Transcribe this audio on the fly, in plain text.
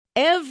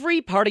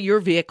Every part of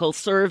your vehicle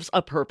serves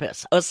a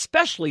purpose,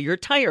 especially your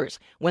tires.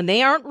 When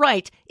they aren't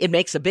right, it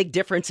makes a big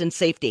difference in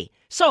safety.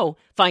 So,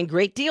 find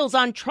great deals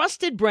on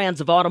trusted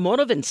brands of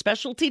automotive and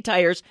specialty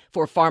tires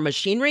for farm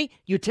machinery,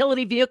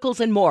 utility vehicles,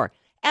 and more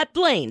at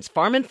Blaine's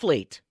Farm and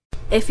Fleet.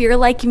 If you're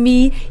like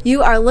me,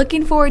 you are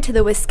looking forward to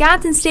the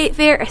Wisconsin State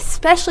Fair,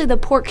 especially the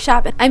pork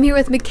shop. I'm here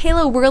with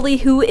Michaela Worley,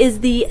 who is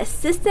the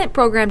Assistant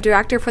Program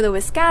Director for the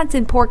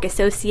Wisconsin Pork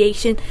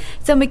Association.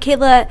 So,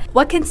 Michaela,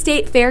 what can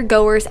State Fair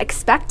goers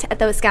expect at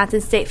the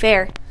Wisconsin State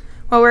Fair?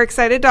 Well, we're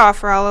excited to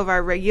offer all of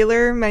our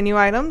regular menu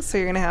items. So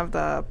you're going to have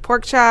the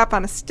pork chop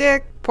on a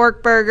stick,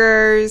 pork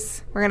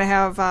burgers. We're going to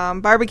have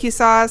barbecue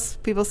sauce.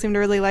 People seem to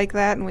really like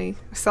that, and we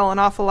sell an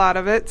awful lot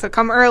of it. So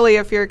come early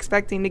if you're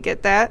expecting to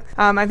get that.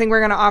 I think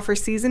we're going to offer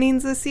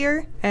seasonings this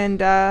year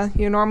and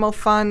your normal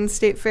fun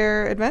State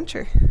Fair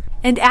adventure.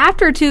 And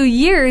after 2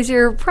 years,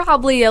 you're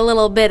probably a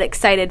little bit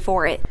excited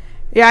for it.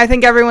 Yeah, I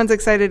think everyone's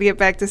excited to get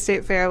back to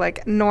State Fair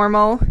like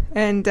normal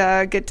and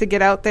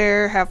get out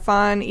there, have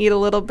fun, eat a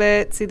little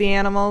bit, see the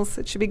animals.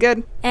 It should be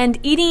good. And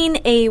eating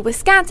a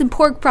Wisconsin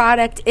pork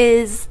product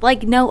is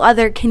like no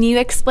other. Can you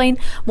explain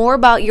more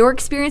about your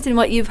experience and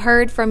what you've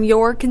heard from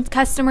your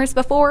customers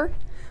before?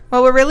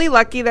 Well, we're really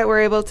lucky that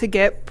we're able to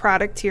get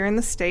product here in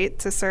the state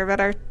to serve at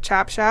our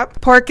chop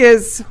shop. Pork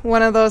is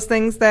one of those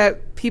things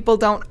that people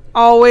don't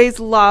always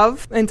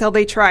love until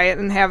they try it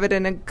and have it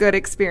in a good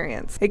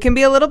experience. It can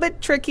be a little bit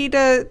tricky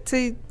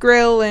to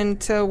grill and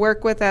to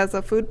work with as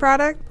a food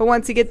product, but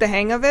once you get the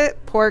hang of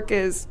it, pork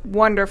is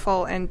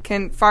wonderful and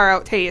can far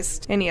out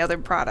taste any other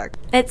product.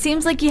 It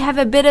seems like you have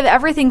a bit of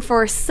everything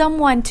for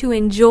someone to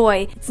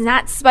enjoy. It's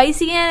not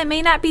spicy and it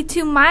may not be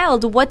too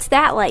mild. What's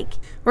that like?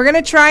 We're going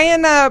to try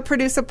and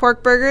produce a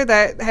pork burger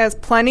that has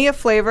plenty of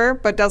flavor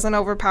but doesn't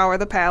overpower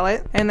the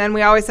palate. And then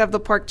we always have the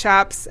pork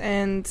chops,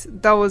 and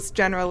those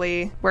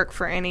generally work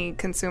for any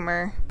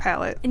consumer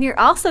palate. And you're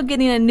also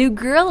getting a new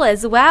grill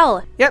as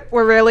well. Yep,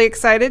 we're really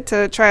excited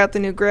to try out the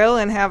new grill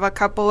and have a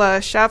couple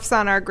of chefs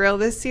on our grill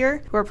this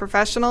year who are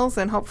professionals,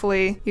 and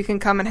hopefully you can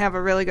come and have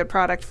a really good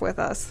product with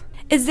us.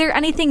 Is there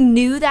anything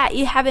new that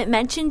you haven't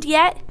mentioned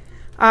yet?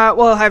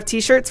 We'll have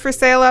t-shirts for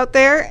sale out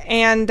there,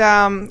 and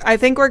I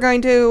think we're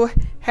going to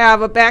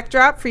have a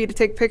backdrop for you to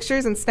take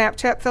pictures and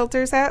Snapchat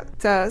filters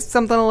at.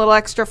 Something a little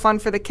extra fun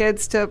for the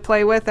kids to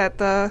play with at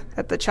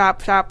the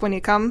chop shop when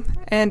you come.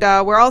 And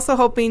we're also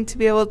hoping to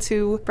be able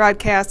to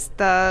broadcast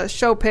the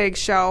Show Pig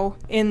show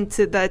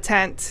into the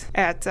tent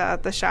at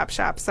the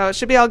shop. So it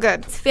should be all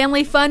good. It's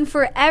family fun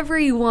for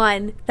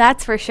everyone,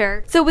 that's for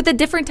sure. So with the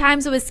different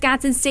times of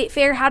Wisconsin State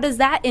Fair, how does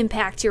that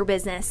impact your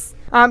business?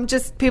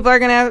 Just people we're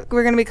going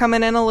to be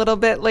coming in a little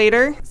bit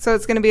later, so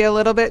it's going to be a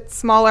little bit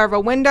smaller of a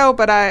window,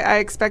 but I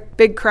expect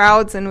big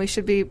crowds, and we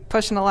should be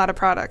pushing a lot of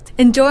product.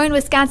 Enjoying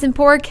Wisconsin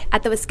pork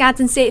at the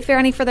Wisconsin State Fair.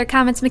 Any further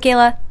comments,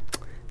 Michaela?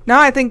 No,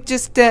 I think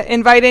just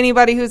invite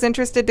anybody who's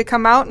interested to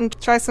come out and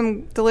try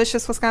some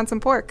delicious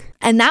Wisconsin pork.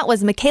 And that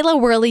was Michaela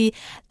Worley,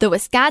 the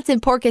Wisconsin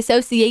Pork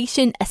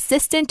Association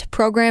Assistant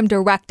Program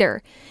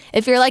Director.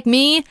 If you're like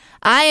me,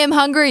 I am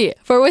hungry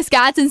for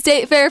Wisconsin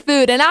State Fair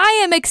food, and I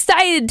am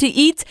excited to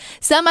eat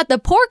some at the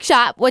pork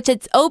shop, which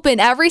it's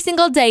open every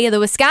single day of the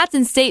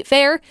Wisconsin State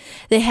Fair.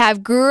 They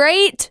have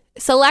great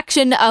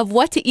selection of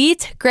what to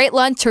eat, great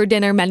lunch or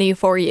dinner menu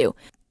for you.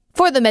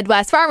 For the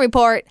Midwest Farm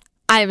Report,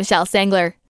 I am Michelle Stangler.